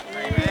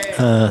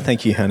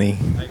Thank you, honey.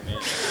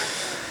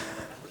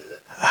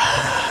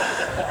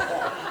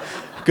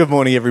 Good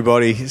morning,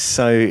 everybody. It's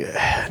so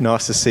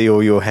nice to see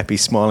all your happy,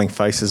 smiling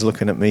faces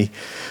looking at me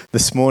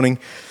this morning.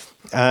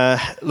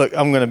 Look,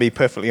 I'm going to be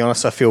perfectly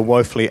honest. I feel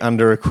woefully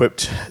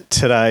under-equipped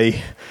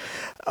today.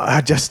 I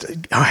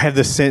have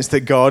the sense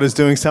that God is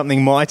doing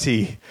something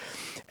mighty,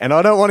 and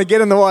I don't want to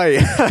get in the way.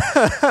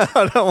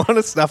 I don't want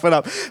to stuff it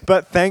up.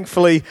 But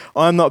thankfully,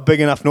 I'm not big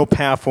enough nor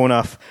powerful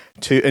enough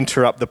to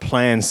interrupt the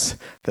plans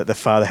that the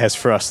Father has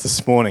for us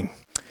this morning.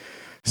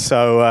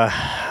 So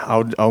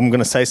I'm going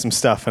to say some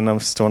stuff, and I'm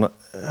just going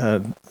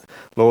to,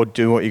 Lord,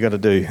 do what you got to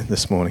do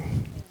this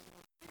morning.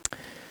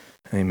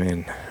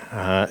 Amen.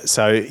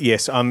 So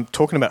yes, I'm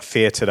talking about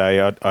fear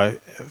today. I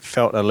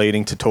felt a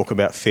leading to talk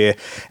about fear.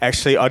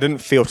 Actually, I didn't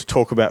feel to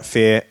talk about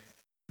fear.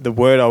 The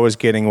word I was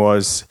getting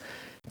was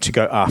to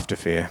go after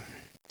fear,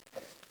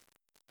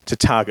 to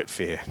target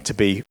fear, to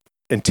be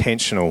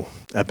intentional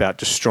about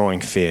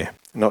destroying fear,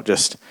 not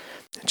just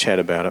chat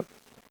about it.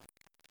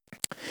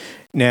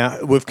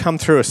 Now, we've come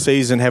through a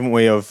season, haven't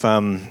we, of,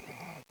 almost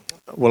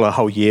a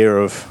whole year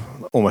of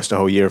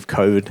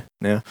COVID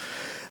now.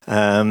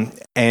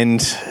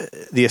 And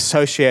the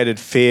associated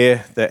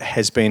fear that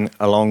has been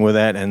along with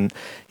that. And,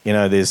 you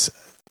know, there's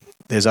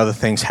other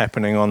things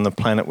happening on the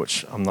planet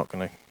which I'm not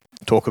going to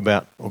talk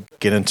about or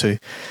get into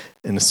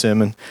in the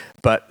sermon.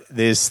 But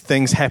there's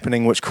things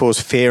happening which cause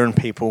fear in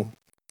people.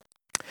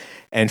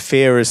 And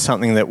fear is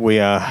something that we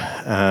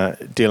are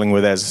dealing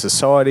with as a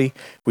society.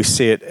 We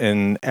see it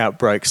in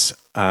outbreaks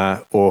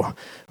or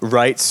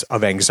rates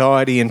of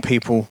anxiety in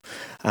people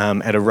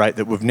at a rate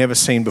that we've never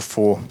seen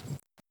before.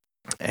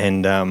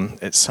 And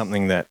it's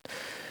something that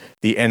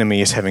the enemy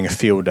is having a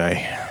field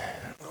day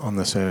on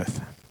this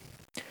earth.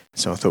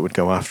 So I thought we'd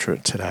go after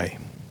it today.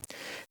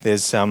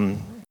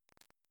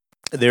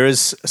 There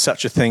is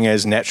such a thing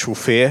as natural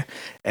fear,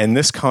 and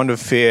this kind of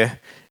fear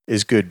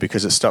is good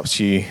because it stops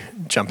you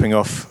jumping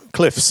off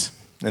cliffs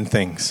and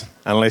things.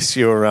 Unless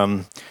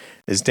you're,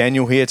 is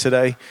Daniel here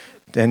today?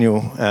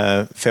 Daniel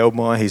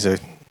Feldmeyer, he's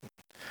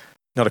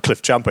not a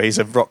cliff jumper, he's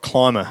a rock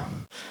climber.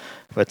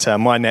 But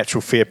my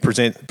natural fear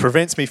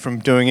prevents me from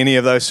doing any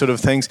of those sort of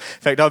things.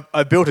 In fact,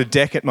 I built a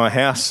deck at my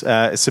house.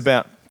 It's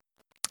about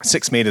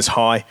 6 meters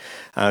high.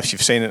 If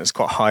you've seen it, it's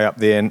quite high up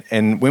there.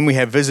 And when we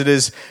have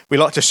visitors, we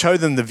like to show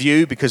them the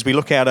view because we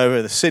look out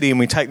over the city and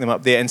we take them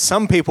up there. And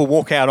some people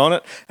walk out on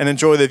it and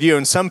enjoy the view.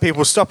 And some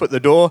people stop at the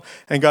door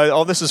and go,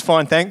 oh, this is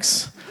fine,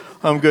 thanks.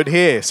 I'm good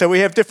here. So we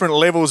have different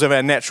levels of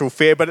our natural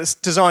fear, but it's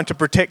designed to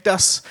protect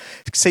us.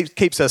 It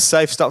keeps us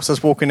safe, stops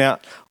us walking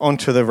out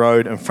onto the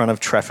road in front of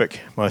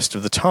traffic most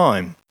of the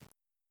time.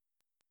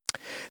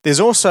 There's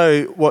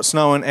also what's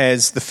known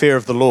as the fear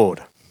of the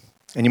Lord.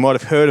 And you might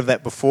have heard of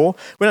that before.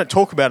 We don't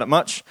talk about it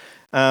much.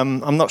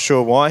 I'm not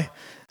sure why.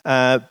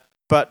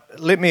 But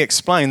let me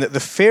explain that the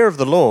fear of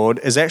the Lord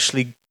is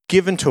actually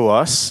given to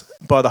us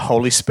by the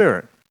Holy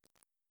Spirit.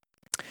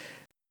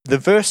 The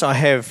verse I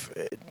have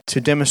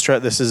to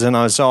demonstrate this is in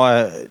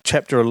Isaiah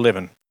chapter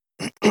 11.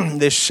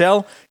 There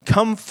shall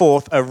come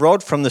forth a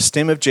rod from the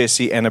stem of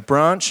Jesse, and a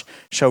branch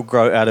shall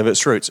grow out of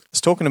its roots.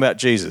 It's talking about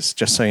Jesus,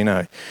 just so you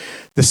know.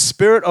 The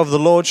Spirit of the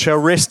Lord shall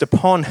rest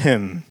upon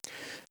him.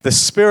 The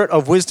spirit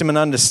of wisdom and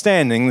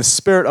understanding, the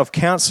spirit of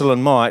counsel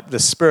and might, the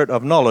spirit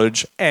of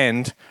knowledge,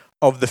 and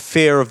of the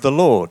fear of the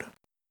Lord.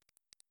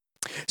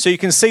 So you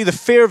can see the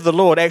fear of the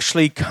Lord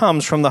actually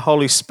comes from the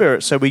Holy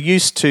Spirit. So we're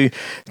used to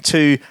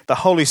the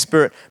Holy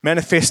Spirit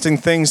manifesting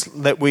things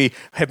that we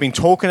have been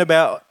talking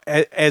about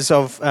as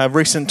of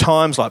recent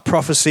times, like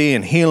prophecy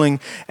and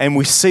healing. And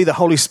we see the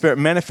Holy Spirit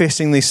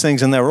manifesting these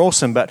things, and they're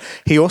awesome. But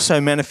he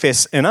also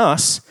manifests in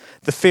us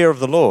the fear of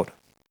the Lord.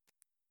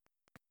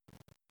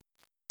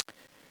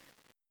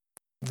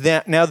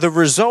 Now, the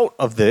result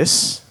of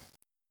the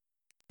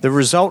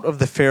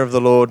fear of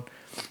the Lord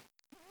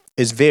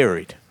is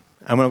varied.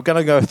 And we're going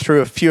to go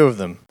through a few of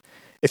them.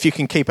 If you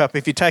can keep up,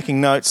 if you're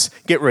taking notes,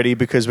 get ready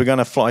because we're going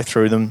to fly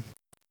through them.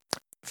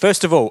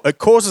 First of all, it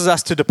causes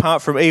us to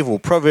depart from evil.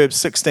 Proverbs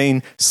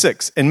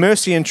 16:6. In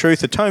mercy and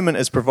truth, atonement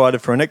is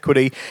provided for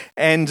iniquity,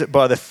 and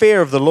by the fear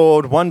of the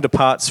Lord, one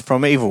departs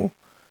from evil.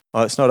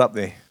 Oh, it's not up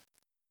there.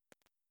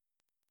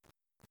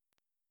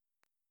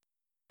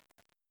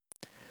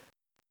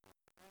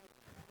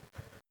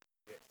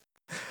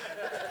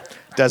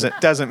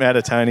 Doesn't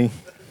matter, Tony.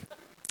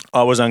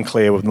 I was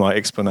unclear with my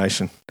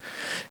explanation.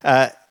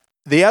 The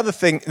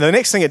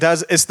next thing it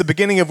does is the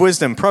beginning of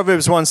wisdom.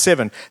 Proverbs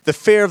 1:7. The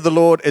fear of the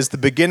Lord is the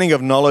beginning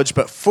of knowledge,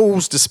 but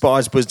fools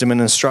despise wisdom and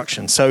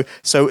instruction. So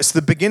it's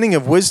the beginning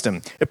of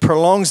wisdom. It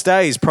prolongs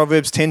days.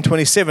 Proverbs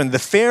 10:27. The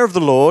fear of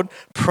the Lord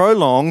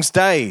prolongs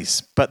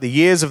days, but the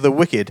years of the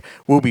wicked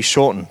will be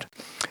shortened.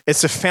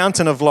 It's a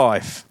fountain of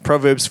life.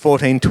 Proverbs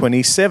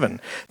 14:27.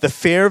 The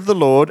fear of the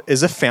Lord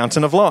is a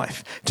fountain of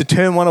life, to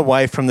turn one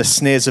away from the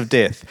snares of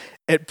death.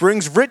 It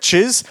brings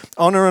riches,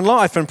 honor, and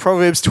life. In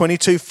Proverbs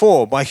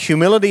 22:4. By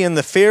humility and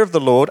the fear of the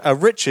Lord are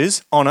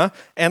riches, honor,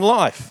 and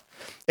life.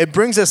 It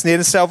brings us near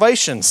to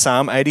salvation,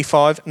 Psalm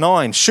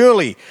 85:9.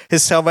 Surely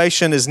his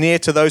salvation is near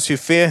to those who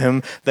fear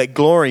him, that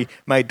glory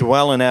may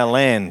dwell in our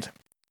land.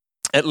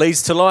 It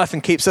leads to life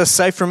and keeps us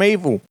safe from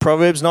evil.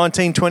 Proverbs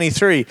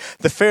 19:23.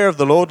 The fear of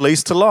the Lord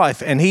leads to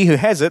life, and he who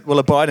has it will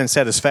abide in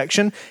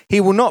satisfaction.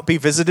 He will not be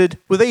visited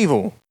with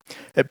evil.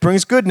 It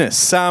brings goodness.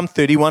 Psalm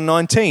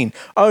 31:19.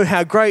 Oh,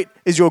 how great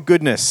is your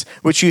goodness,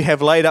 which you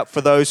have laid up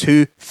for those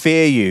who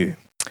fear you,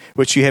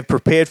 which you have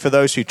prepared for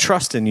those who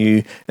trust in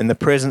you in the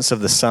presence of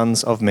the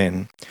sons of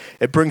men.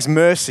 It brings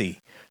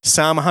mercy.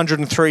 Psalm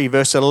 103,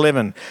 verse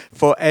 11.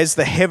 For as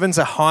the heavens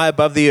are high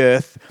above the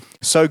earth,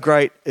 so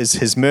great is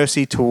his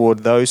mercy toward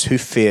those who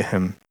fear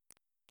him.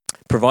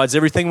 Provides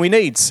everything we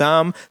need.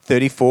 Psalm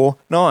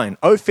 34:9.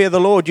 Oh, fear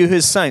the Lord, you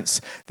his saints.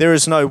 There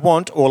is no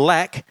want or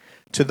lack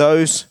to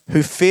those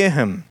who fear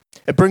him.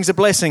 It brings a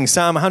blessing.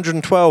 Psalm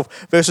 112,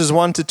 verses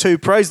 1-2.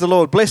 Praise the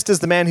Lord. Blessed is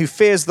the man who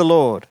fears the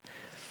Lord,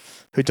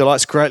 who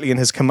delights greatly in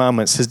his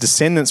commandments. His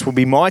descendants will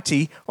be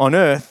mighty on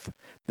earth.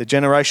 The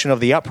generation of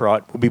the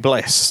upright will be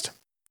blessed.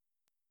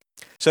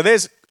 So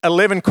there's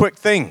 11 quick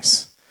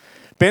things.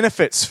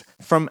 Benefits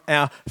from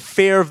our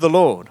fear of the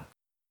Lord.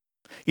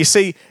 You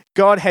see,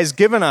 God has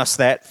given us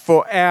that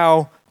for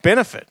our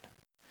benefit.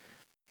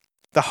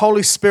 The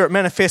Holy Spirit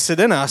manifested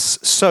in us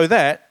so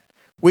that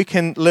we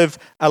can live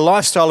a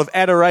lifestyle of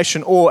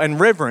adoration, awe, and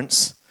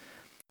reverence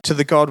to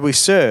the God we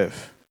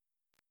serve.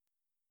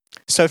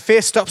 So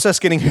fear stops us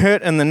getting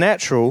hurt in the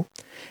natural,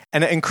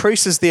 and it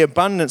increases the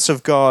abundance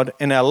of God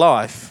in our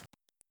life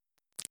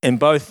in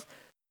both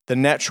the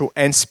natural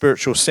and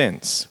spiritual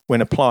sense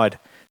when applied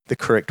the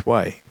correct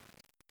way.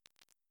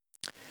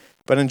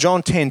 But in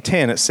John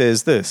 10:10 it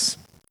says this,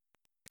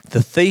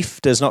 the thief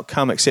does not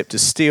come except to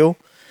steal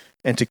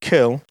and to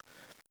kill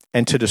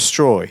and to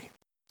destroy.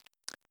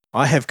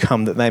 I have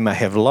come that they may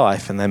have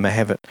life and they may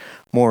have it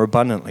more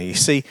abundantly. You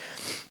see,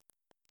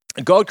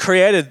 God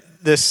created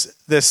this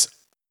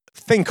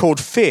thing called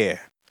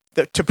fear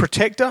that to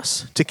protect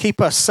us, to keep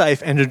us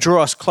safe, and to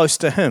draw us close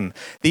to him.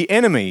 The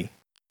enemy,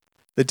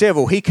 the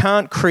devil, he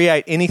can't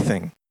create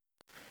anything.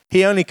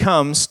 He only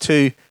comes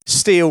to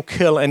steal,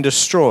 kill, and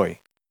destroy.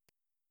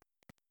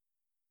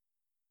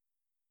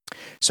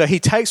 So he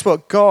takes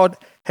what God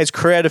has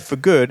created for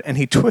good and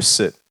he twists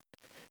it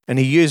and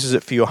he uses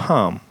it for your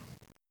harm.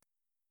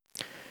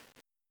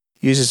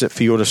 Uses it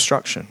for your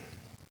destruction.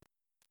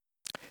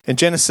 In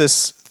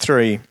Genesis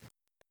 3,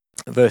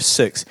 verse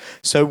 6,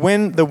 so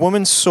when the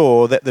woman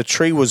saw that the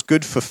tree was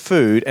good for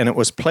food and it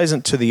was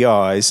pleasant to the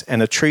eyes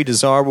and a tree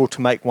desirable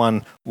to make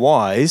one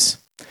wise,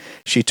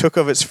 she took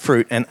of its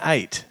fruit and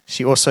ate.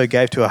 She also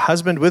gave to her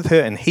husband with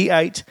her, and he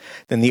ate.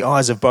 Then the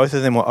eyes of both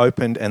of them were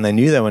opened, and they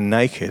knew they were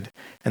naked,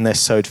 and they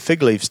sewed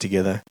fig leaves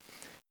together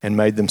and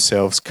made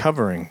themselves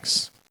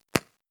coverings.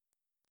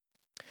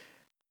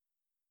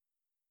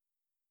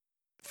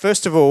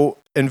 First of all,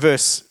 in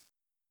verse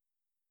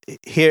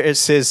here it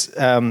says,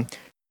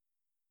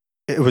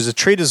 it was a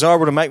tree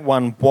desirable to make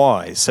one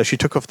wise. So she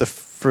took off the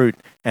fruit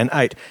and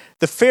ate.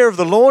 The fear of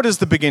the Lord is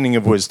the beginning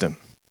of wisdom.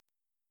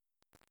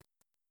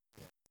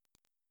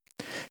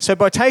 So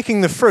by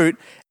taking the fruit,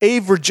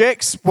 Eve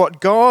rejects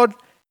what God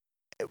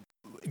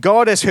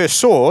as her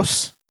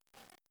source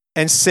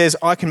and says,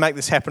 I can make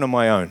this happen on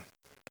my own.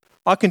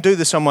 I can do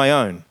this on my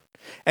own.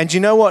 And you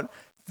know what?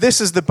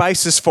 This is the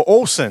basis for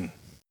all sin.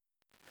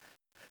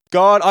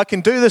 God, I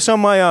can do this on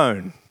my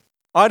own.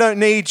 I don't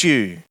need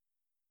you.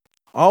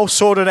 I'll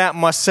sort it out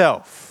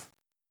myself.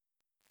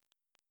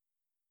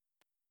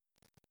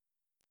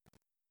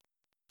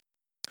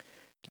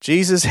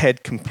 Jesus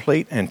had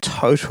complete and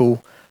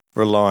total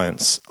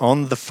reliance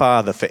on the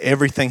Father for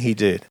everything he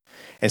did.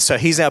 And so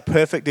he's our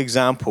perfect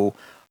example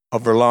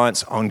of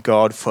reliance on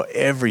God for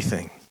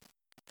everything.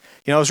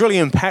 You know, I was really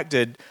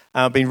impacted.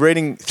 I've been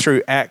reading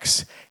through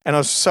Acts, and I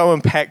was so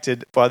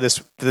impacted by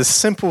this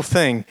simple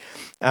thing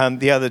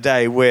the other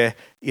day where,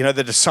 you know,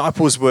 the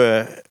disciples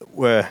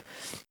were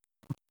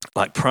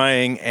like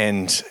praying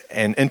and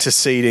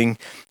interceding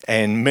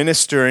and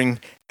ministering,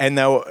 and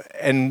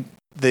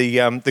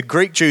the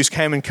Greek Jews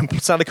came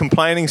and started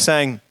complaining,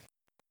 saying,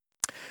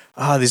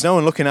 there's no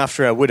one looking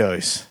after our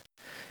widows.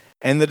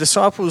 And the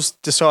disciples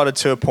decided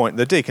to appoint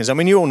the deacons. I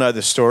mean, you all know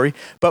this story,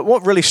 but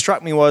what really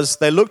struck me was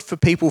they looked for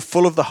people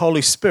full of the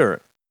Holy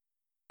Spirit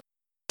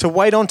to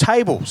wait on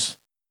tables.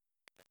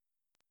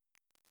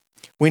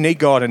 We need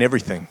God in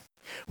everything.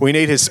 We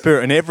need his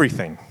Spirit in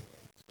everything.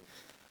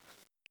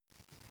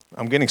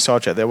 I'm getting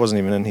sidetracked. That wasn't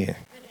even in here.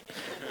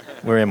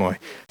 Where am I?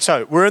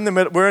 So we're in the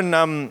middle. We're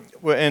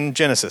in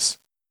Genesis,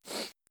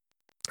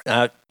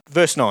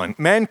 verse 9.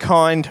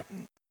 Mankind.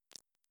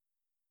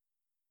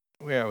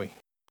 Where are we?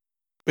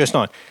 Verse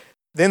 9.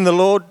 Then the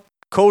Lord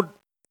called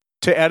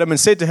to Adam and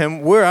said to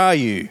him, "Where are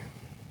you?"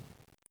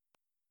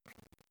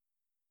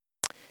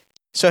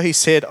 So he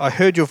said, "I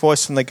heard your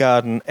voice in the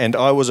garden, and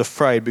I was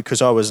afraid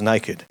because I was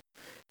naked,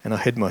 and I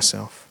hid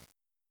myself."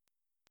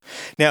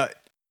 Now,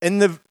 in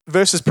the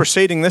verses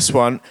preceding this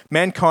one,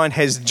 mankind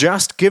has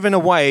just given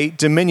away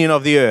dominion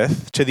of the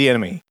earth to the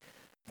enemy.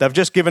 They've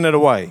just given it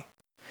away.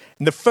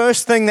 And the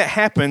first thing that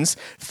happens,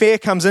 fear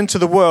comes into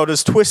the world,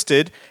 is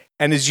twisted,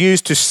 and is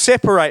used to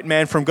separate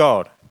man from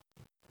God.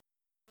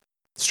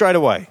 Straight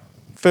away.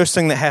 First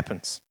thing that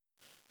happens.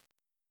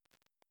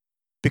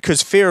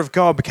 Because fear of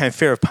God became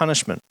fear of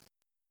punishment.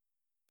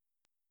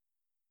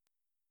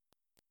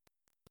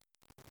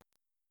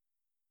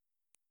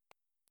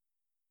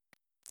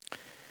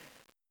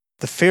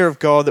 The fear of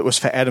God that was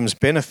for Adam's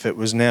benefit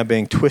was now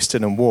being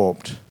twisted and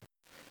warped.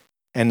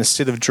 And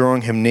instead of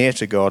drawing him near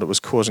to God, it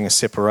was causing a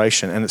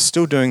separation. And it's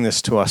still doing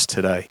this to us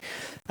today.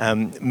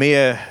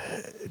 Mia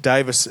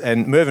Davis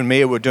and Mervyn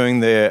Mia were doing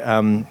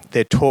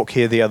their talk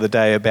here the other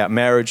day about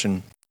marriage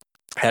and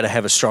how to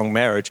have a strong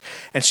marriage.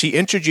 And she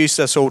introduced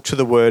us all to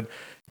the word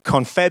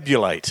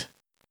confabulate.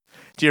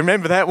 Do you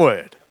remember that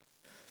word?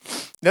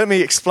 Let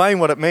me explain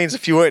what it means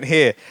if you weren't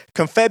here.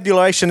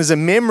 Confabulation is a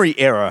memory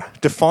error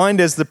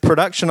defined as the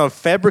production of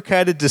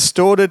fabricated,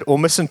 distorted, or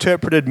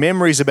misinterpreted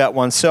memories about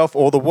oneself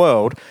or the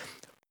world,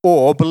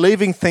 or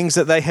believing things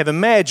that they have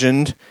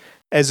imagined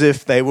as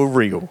if they were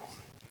real.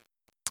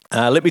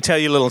 Let me tell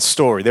you a little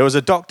story. There was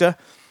a doctor,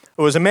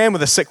 there was a man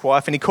with a sick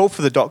wife, and he called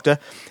for the doctor,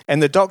 and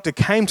the doctor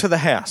came to the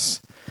house.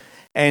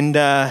 And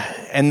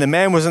the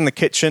man was in the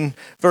kitchen,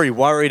 very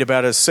worried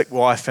about his sick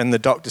wife, and the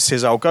doctor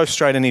says, I'll go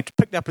straight in. He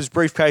picked up his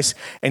briefcase,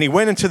 and he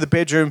went into the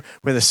bedroom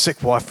where the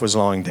sick wife was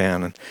lying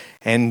down.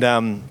 And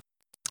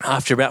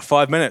after about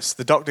 5 minutes,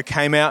 the doctor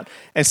came out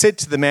and said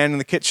to the man in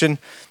the kitchen,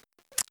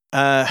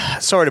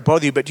 sorry to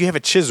bother you, but do you have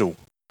a chisel?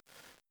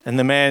 And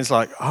the man's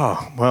like,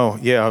 oh, well,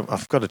 yeah,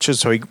 I've got a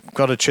chisel. So he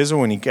got a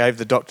chisel, and he gave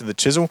the doctor the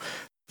chisel.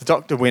 The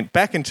doctor went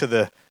back into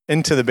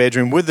the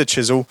bedroom with the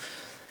chisel.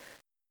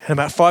 And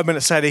about 5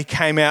 minutes later, he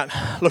came out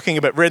looking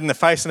a bit red in the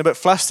face and a bit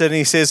flustered, and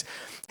he says,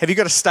 have you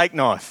got a steak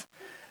knife?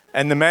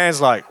 And the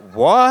man's like,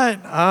 what?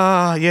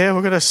 Yeah,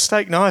 we've got a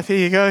steak knife, here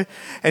you go.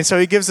 And so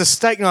he gives the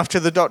steak knife to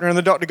the doctor, and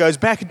the doctor goes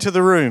back into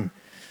the room.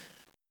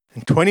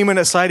 And 20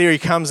 minutes later, he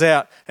comes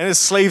out, and his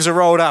sleeves are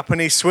rolled up, and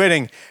he's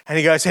sweating. And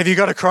he goes, have you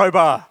got a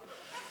crowbar?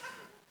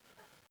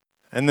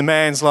 And the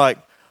man's like,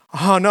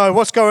 oh no,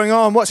 what's going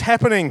on? What's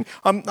happening?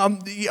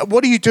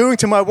 What are you doing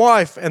to my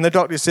wife? And the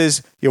doctor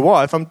says, your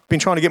wife? I've been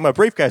trying to get my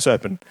briefcase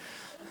open.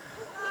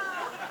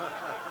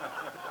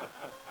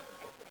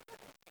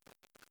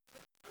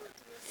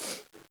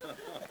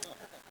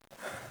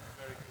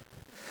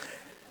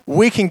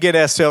 We can get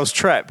ourselves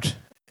trapped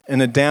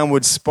in a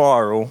downward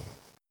spiral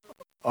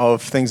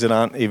of things that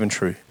aren't even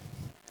true.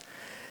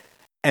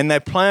 And they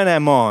play in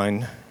our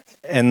mind,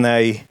 and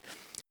they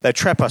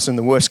trap us in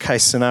the worst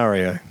case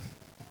scenario.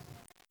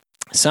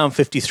 Psalm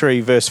 53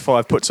 verse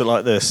 5 puts it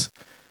like this.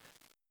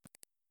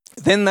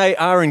 Then they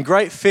are in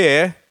great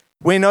fear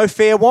where no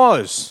fear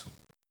was.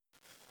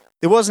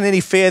 There wasn't any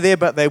fear there,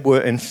 but they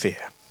were in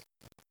fear.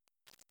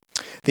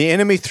 The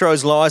enemy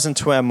throws lies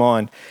into our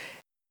mind,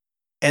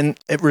 and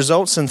it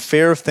results in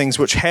fear of things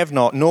which have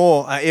not,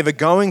 nor are ever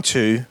going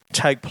to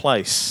take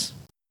place.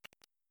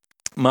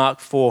 Mark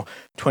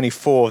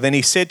 4:24. Then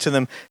he said to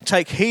them,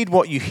 take heed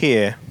what you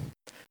hear.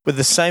 With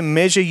the same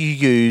measure you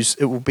use,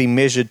 it will be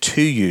measured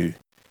to you.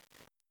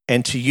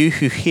 And to you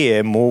who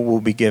hear, more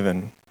will be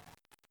given.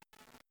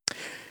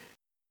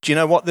 Do you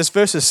know what this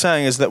verse is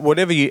saying is that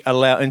whatever you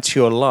allow into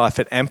your life,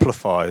 it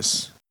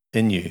amplifies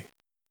in you.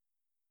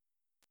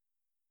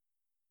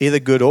 Either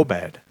good or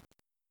bad.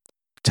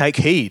 Take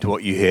heed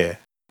what you hear.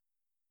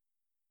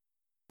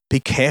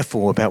 Be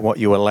careful about what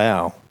you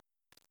allow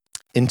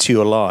into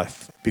your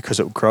life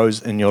because it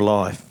grows in your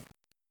life.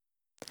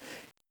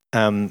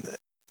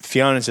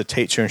 Fiona's a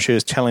teacher, and she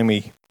was telling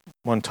me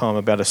one time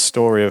about a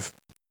story of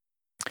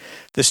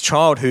this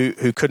child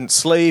who couldn't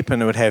sleep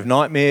and would have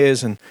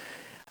nightmares and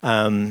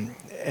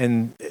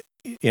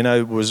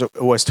was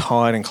always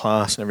tired in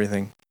class and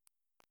everything.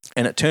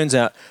 And it turns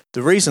out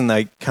the reason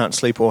they can't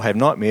sleep or have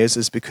nightmares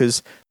is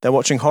because they're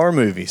watching horror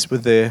movies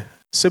with their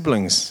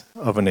siblings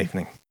of an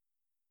evening.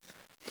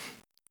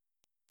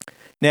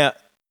 Now,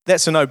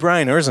 that's a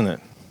no-brainer, isn't it?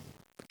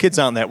 Kids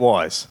aren't that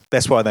wise.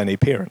 That's why they need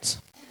parents.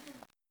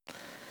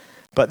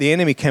 But the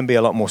enemy can be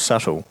a lot more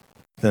subtle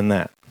than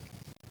that.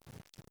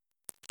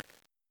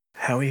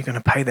 How are you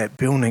going to pay that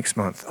bill next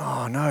month?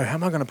 Oh no, how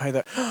am I going to pay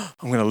that?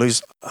 I'm going to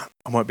lose,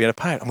 I won't be able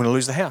to pay it. I'm going to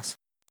lose the house.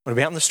 I'm going to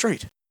be out in the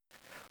street.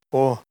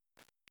 Or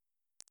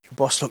your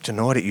boss looked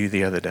annoyed at you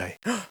the other day.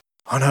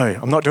 Oh no,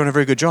 I'm not doing a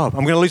very good job.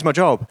 I'm going to lose my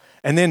job.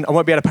 And then I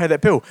won't be able to pay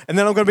that bill. And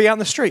then I'm going to be out in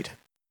the street.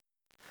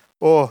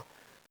 Or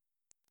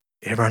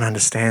everyone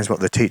understands what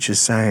the teacher's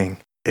saying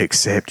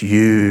except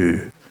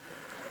you.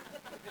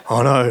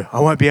 Oh no, I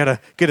won't be able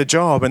to get a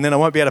job, and then I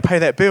won't be able to pay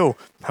that bill.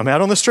 I'm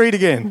out on the street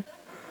again.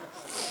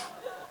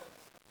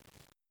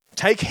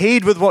 Take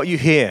heed with what you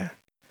hear.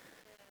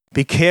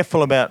 Be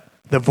careful about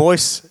the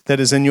voice that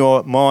is in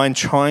your mind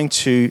trying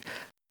to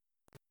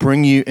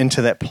bring you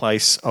into that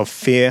place of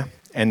fear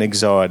and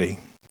anxiety.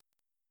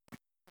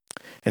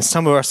 And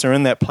some of us are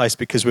in that place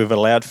because we've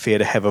allowed fear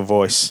to have a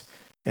voice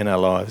in our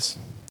lives.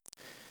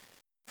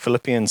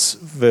 Philippians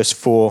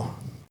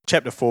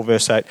chapter 4,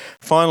 verse 8.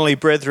 Finally,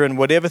 brethren,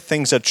 whatever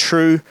things are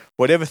true,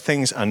 whatever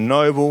things are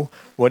noble,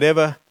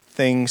 whatever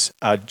things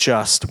are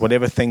just,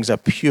 whatever things are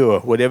pure,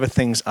 whatever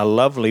things are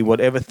lovely,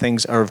 whatever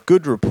things are of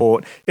good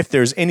report, if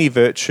there is any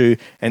virtue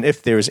and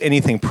if there is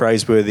anything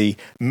praiseworthy,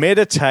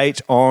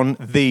 meditate on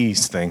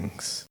these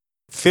things.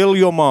 Fill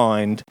your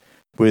mind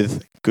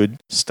with good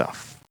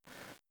stuff.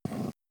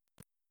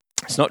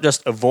 It's not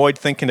just avoid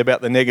thinking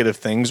about the negative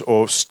things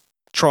or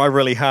try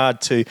really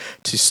hard to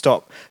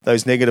stop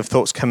those negative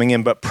thoughts coming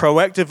in, but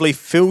proactively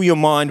fill your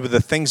mind with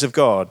the things of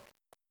God.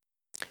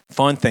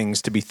 Find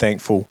things to be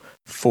thankful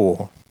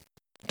for.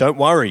 Don't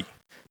worry.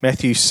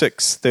 Matthew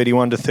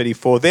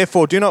 6:31-34.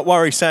 Therefore, do not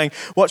worry, saying,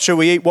 what shall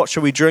we eat? What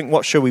shall we drink?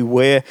 What shall we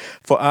wear?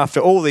 For after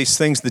all these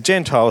things the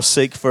Gentiles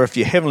seek. For if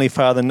your heavenly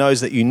Father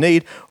knows that you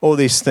need all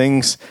these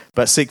things,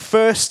 but seek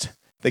first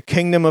the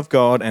kingdom of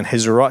God and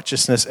his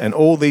righteousness, and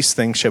all these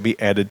things shall be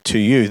added to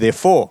you.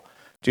 Therefore,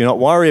 do not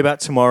worry about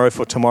tomorrow,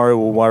 for tomorrow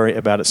will worry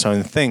about its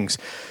own things.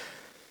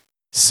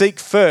 Seek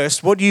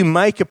first. What do you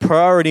make a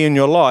priority in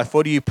your life?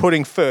 What are you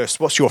putting first?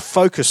 What's your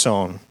focus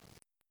on?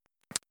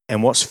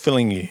 And what's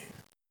filling you?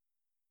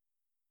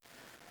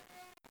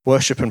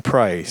 Worship and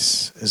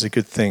praise is a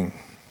good thing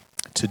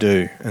to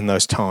do in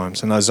those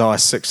times. In Isaiah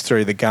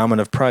 6:3, the garment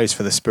of praise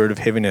for the spirit of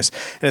heaviness.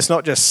 And it's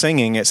not just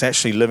singing, it's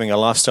actually living a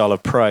lifestyle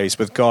of praise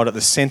with God at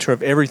the center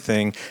of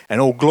everything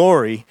and all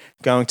glory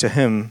going to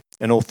him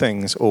in all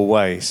things, all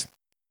ways.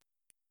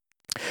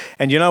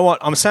 And you know what?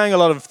 I'm saying a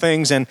lot of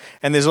things, and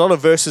there's a lot of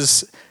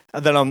verses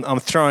that I'm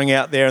throwing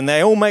out there, and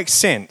they all make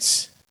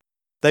sense.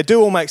 They do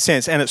all make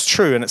sense, and it's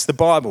true, and it's the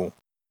Bible.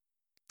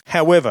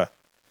 However,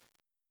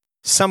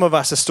 some of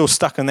us are still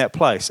stuck in that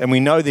place, and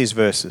we know these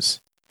verses,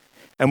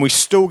 and we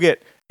still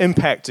get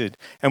impacted,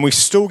 and we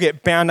still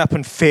get bound up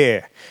in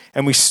fear,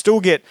 and we still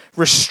get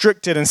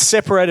restricted and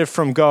separated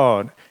from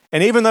God.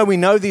 And even though we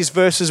know these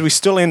verses, we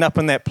still end up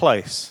in that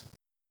place.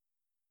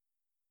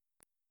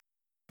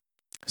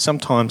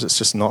 Sometimes it's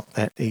just not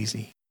that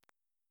easy.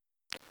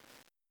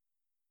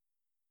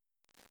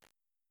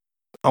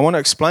 I want to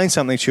explain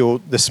something to you all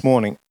this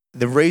morning.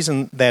 The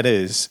reason that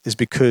is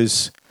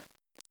because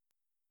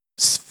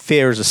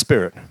fear is a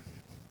spirit.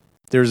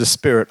 There is a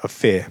spirit of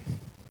fear.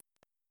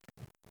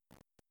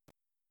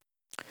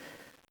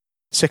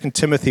 2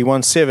 Timothy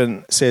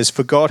 1:7 says,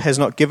 for God has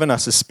not given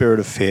us a spirit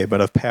of fear,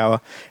 but of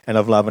power and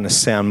of love and a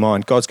sound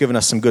mind. God's given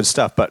us some good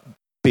stuff, but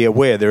be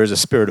aware there is a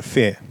spirit of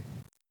fear.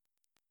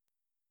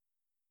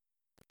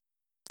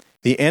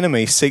 The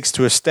enemy seeks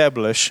to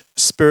establish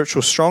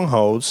spiritual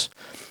strongholds,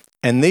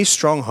 and these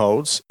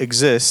strongholds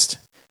exist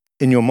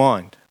in your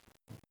mind.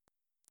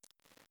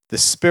 The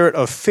spirit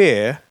of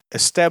fear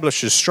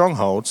establishes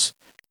strongholds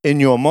in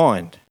your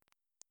mind.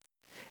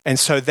 And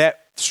so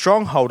that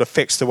stronghold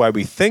affects the way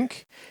we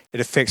think,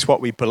 it affects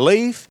what we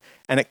believe,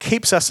 and it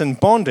keeps us in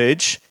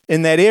bondage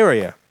in that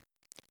area.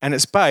 And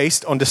it's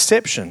based on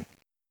deception.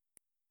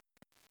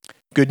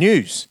 Good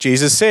news.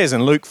 Jesus says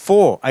in Luke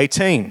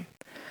 4:18,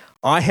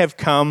 I have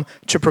come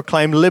to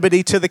proclaim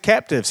liberty to the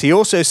captives. He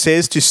also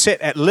says to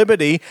set at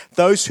liberty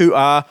those who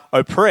are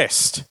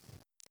oppressed.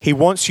 He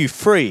wants you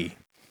free,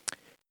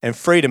 and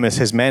freedom is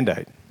his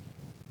mandate.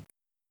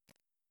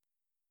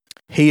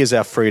 He is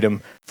our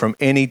freedom from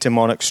any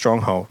demonic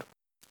stronghold.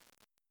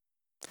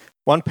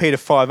 1 Peter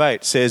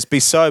 5:8 says, be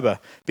sober,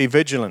 be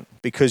vigilant,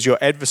 because your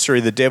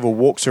adversary, the devil,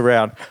 walks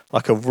around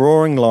like a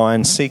roaring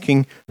lion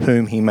seeking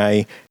whom he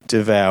may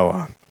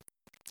devour.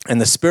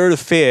 And the spirit of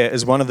fear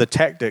is one of his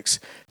tactics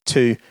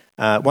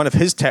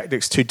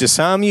to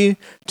disarm you,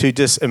 to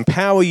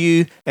disempower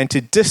you, and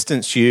to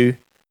distance you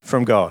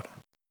from God.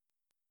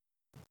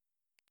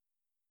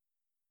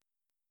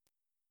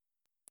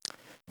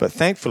 But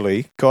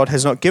thankfully, God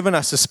has not given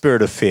us a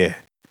spirit of fear,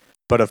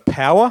 but of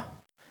power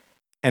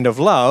and of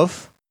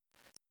love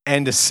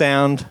and a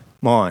sound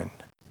mind.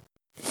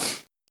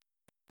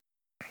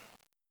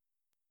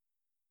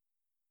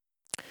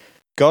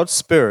 God's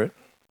Spirit,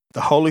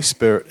 the Holy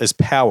Spirit, is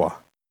power.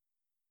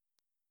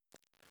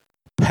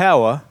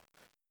 Power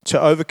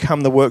to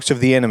overcome the works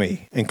of the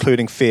enemy,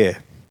 including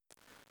fear.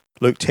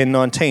 Luke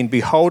 10:19,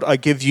 behold, I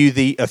give you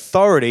the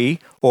authority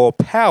or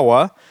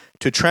power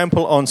to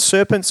trample on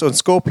serpents, on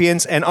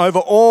scorpions, and over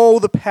all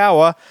the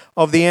power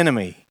of the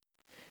enemy,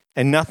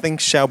 and nothing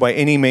shall by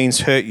any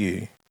means hurt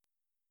you.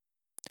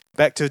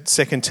 Back to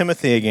 2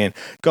 Timothy again.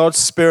 God's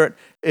Spirit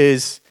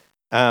is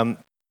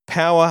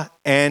power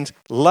and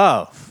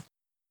love.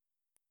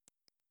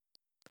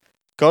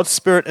 God's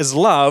Spirit is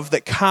love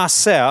that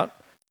casts out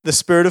the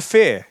spirit of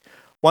fear.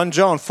 1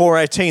 John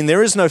 4:18,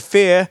 there is no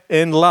fear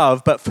in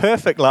love, but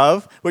perfect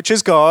love, which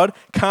is God,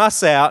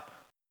 casts out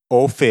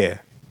all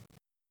fear.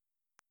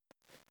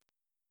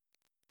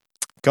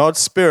 God's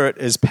Spirit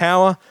is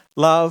power,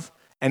 love,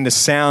 and a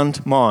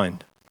sound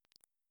mind.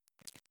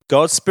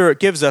 God's Spirit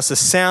gives us a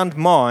sound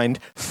mind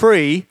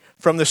free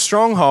from the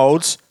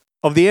strongholds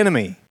of the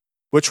enemy,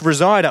 which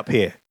reside up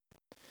here.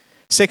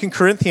 2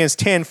 Corinthians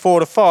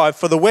 10:4-5,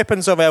 for the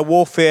weapons of our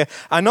warfare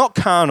are not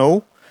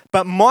carnal,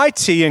 but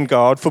mighty in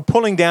God for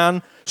pulling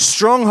down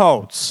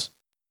strongholds,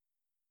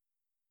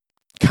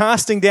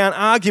 casting down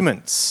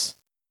arguments,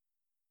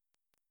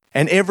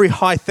 and every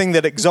high thing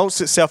that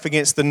exalts itself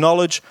against the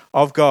knowledge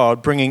of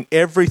God, bringing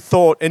every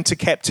thought into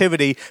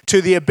captivity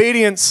to the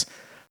obedience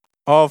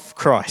of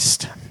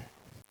Christ.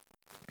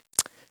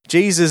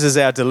 Jesus is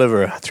our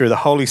deliverer through the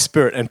Holy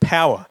Spirit and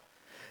power,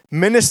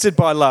 ministered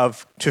by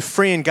love to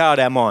free and guard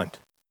our mind.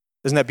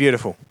 Isn't that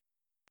beautiful?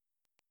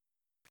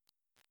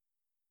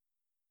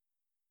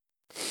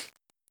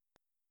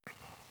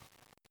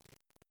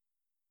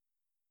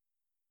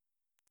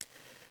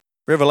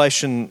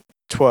 Revelation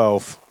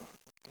 12,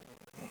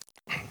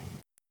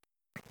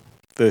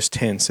 verse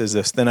 10 says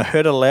this, "Then I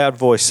heard a loud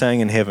voice saying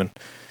in heaven,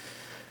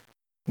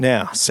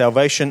 'Now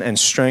salvation and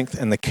strength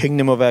and the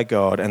kingdom of our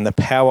God and the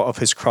power of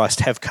his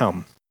Christ have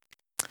come.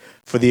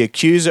 For the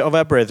accuser of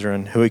our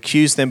brethren, who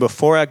accused them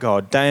before our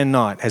God day and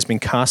night, has been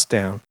cast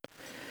down,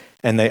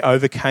 and they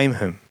overcame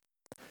him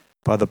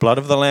by the blood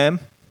of the Lamb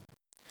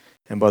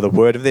and by the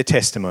word of their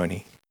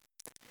testimony,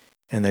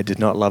 and they did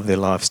not love their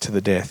lives to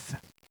the death.'"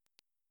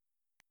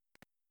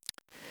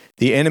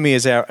 The enemy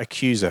is our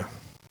accuser.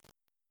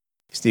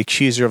 He's the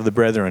accuser of the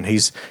brethren.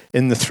 He's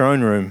in the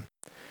throne room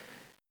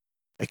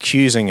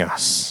accusing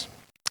us.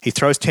 He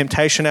throws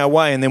temptation our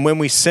way, and then when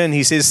we sin,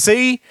 he says,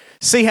 see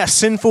how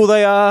sinful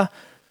they are?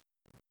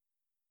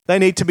 They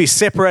need to be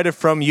separated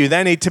from you.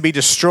 They need to be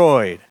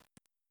destroyed.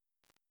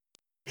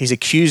 He's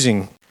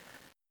accusing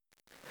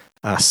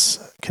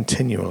us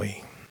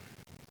continually.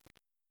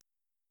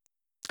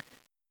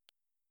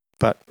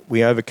 But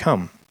we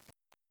overcome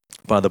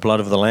by the blood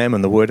of the Lamb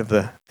and the word of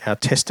our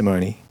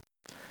testimony.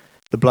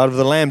 The blood of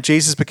the Lamb,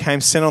 Jesus became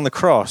sin on the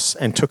cross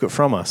and took it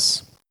from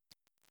us.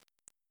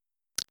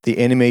 The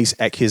enemy's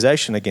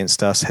accusation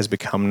against us has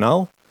become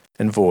null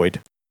and void.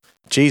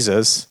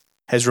 Jesus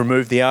has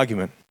removed the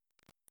argument.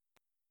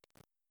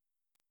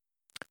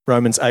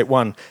 Romans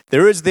 8:1,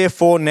 "There is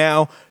therefore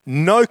now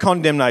no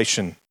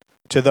condemnation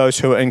to those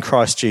who are in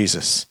Christ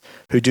Jesus,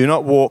 who do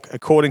not walk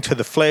according to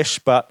the flesh,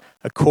 but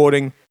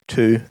according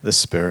to the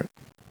Spirit."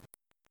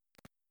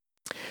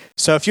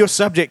 So if you're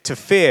subject to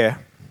fear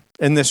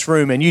in this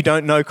room and you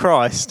don't know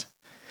Christ,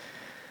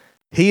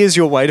 he is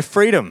your way to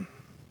freedom.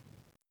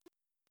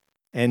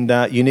 And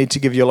you need to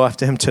give your life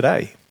to him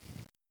today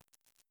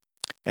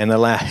and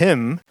allow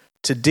him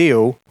to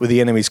deal with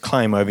the enemy's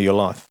claim over your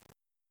life.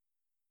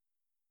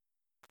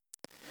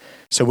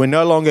 So we're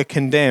no longer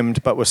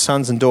condemned, but we're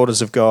sons and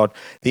daughters of God.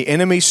 The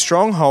enemy's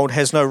stronghold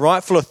has no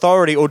rightful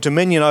authority or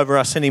dominion over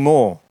us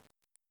anymore.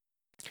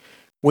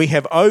 We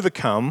have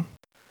overcome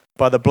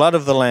by the blood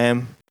of the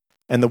Lamb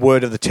and the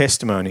word of the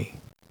testimony.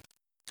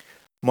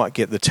 Might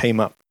get the team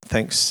up.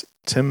 Thanks,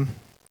 Tim.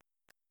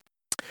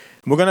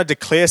 We're going to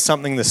declare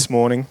something this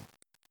morning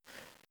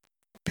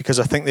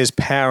because I think there's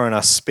power in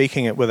us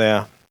speaking it with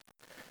our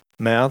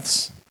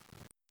mouths.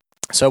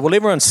 So will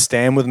everyone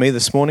stand with me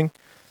this morning?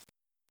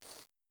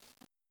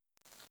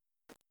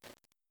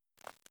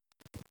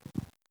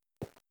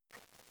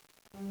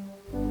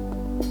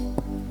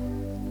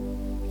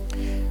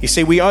 You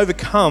see, we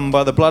overcome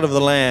by the blood of the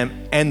Lamb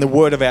and the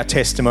word of our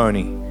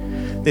testimony.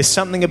 There's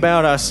something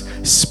about us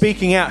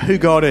speaking out who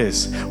God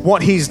is,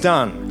 what he's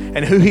done,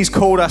 and who he's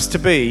called us to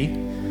be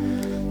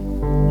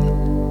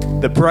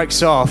that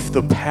breaks off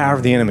the power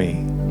of the enemy.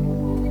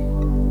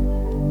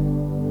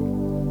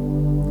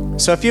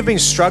 So if you've been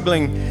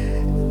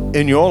struggling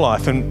in your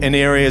life in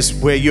areas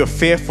where you're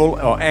fearful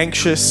or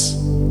anxious,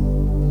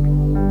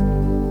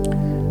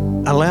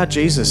 allow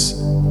Jesus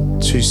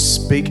to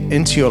speak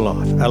into your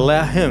life.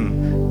 Allow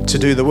him to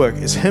do the work.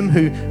 It's him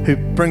who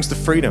brings the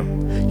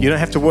freedom. You don't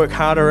have to work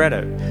harder at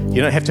it.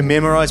 You don't have to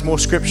memorize more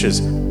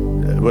scriptures.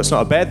 Well, it's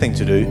not a bad thing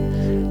to do,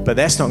 but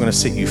that's not going to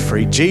set you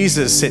free.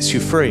 Jesus sets you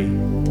free.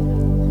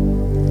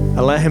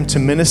 Allow him to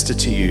minister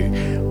to you.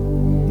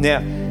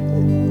 Now,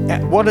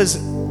 what is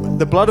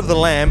the blood of the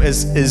Lamb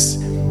is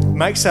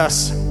makes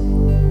us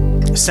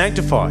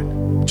sanctified,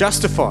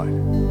 justified,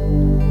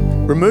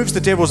 removes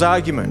the devil's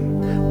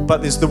argument,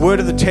 but there's the word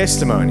of the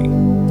testimony.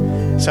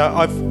 So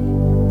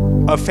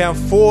I've found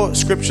 4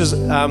 scriptures,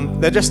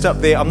 they're just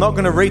up there. I'm not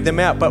going to read them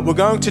out, but we're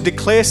going to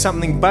declare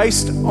something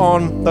based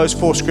on those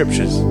 4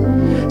 scriptures.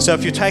 So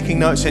if you're taking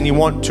notes and you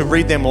want to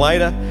read them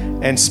later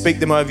and speak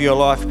them over your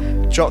life,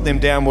 jot them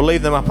down. We'll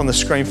leave them up on the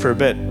screen for a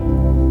bit.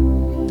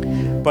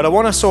 But I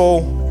want us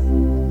all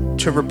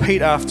to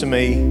repeat after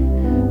me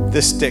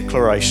this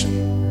declaration.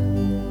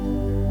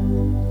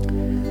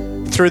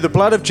 Through the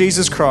blood of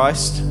Jesus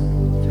Christ,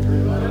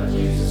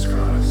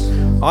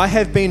 I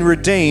have been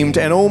redeemed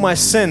and all my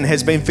sin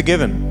has been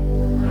forgiven.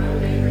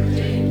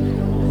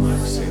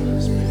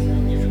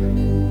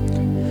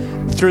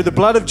 Through the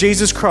blood of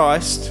Jesus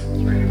Christ,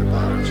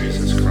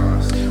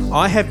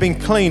 I have been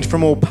cleaned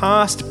from all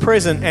past,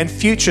 present, and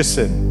future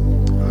sin.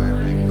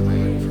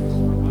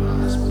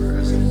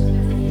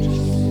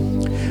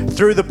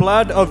 Through the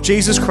blood of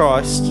Jesus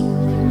Christ,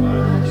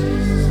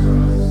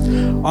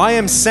 I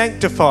am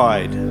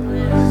sanctified,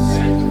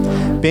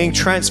 being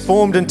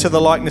transformed into the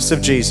likeness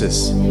of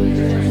Jesus.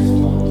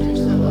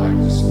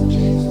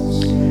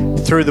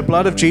 Through the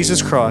blood of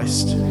Jesus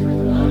Christ,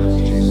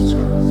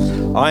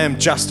 I am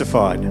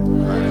justified,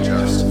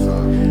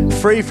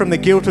 free from the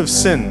guilt of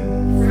sin,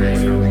 free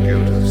from the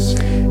guilt of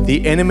sin.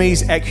 The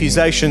enemy's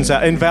accusations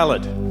are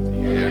invalid. The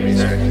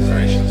enemy's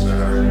accusations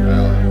are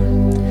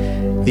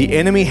invalid. The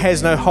enemy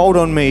has no hold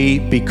on me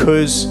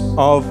because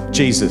of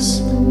Jesus.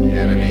 The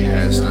enemy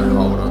has no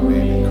hold on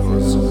me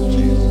because of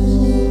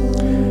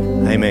Jesus.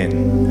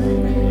 Amen.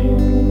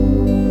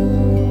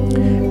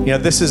 You know,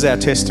 this is our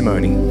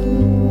testimony.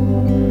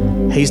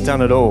 He's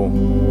done it all.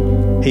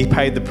 He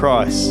paid the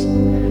price.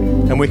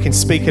 And we can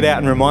speak it out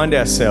and remind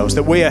ourselves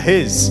that we are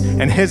His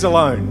and His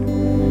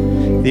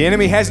alone. The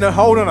enemy has no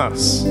hold on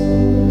us.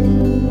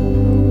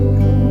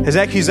 His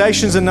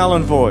accusations are null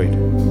and void.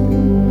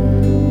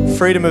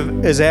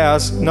 Freedom is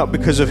ours not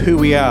because of who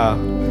we are,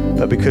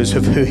 but because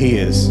of who He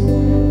is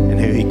and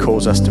who He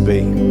calls us to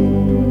be.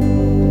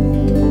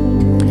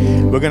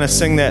 We're going to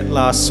sing that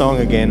last song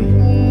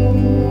again.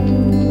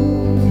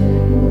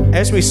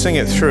 As we sing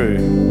it through,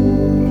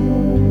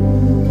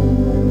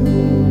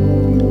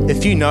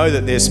 if you know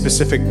that there's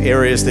specific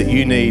areas that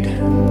you need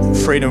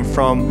freedom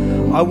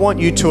from, I want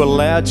you to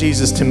allow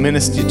Jesus to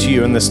minister to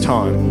you in this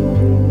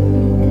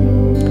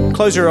time.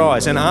 Close your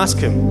eyes and ask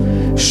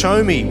Him,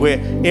 show me where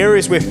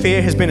areas where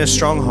fear has been a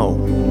stronghold.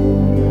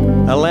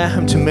 Allow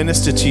Him to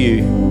minister to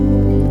you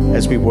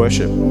as we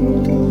worship.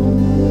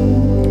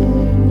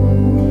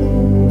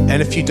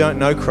 And if you don't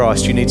know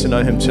Christ, you need to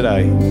know Him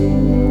today.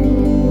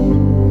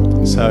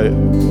 So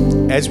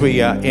as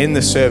we end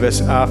the service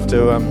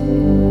afterwards,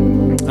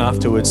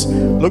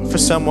 look for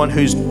someone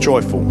who's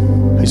joyful,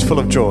 who's full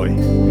of joy,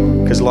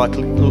 because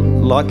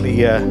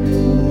likely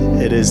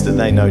it is that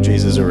they know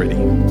Jesus already,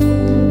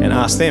 and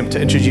ask them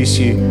to introduce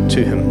you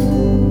to Him.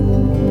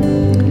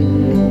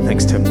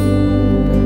 Thanks, Tim.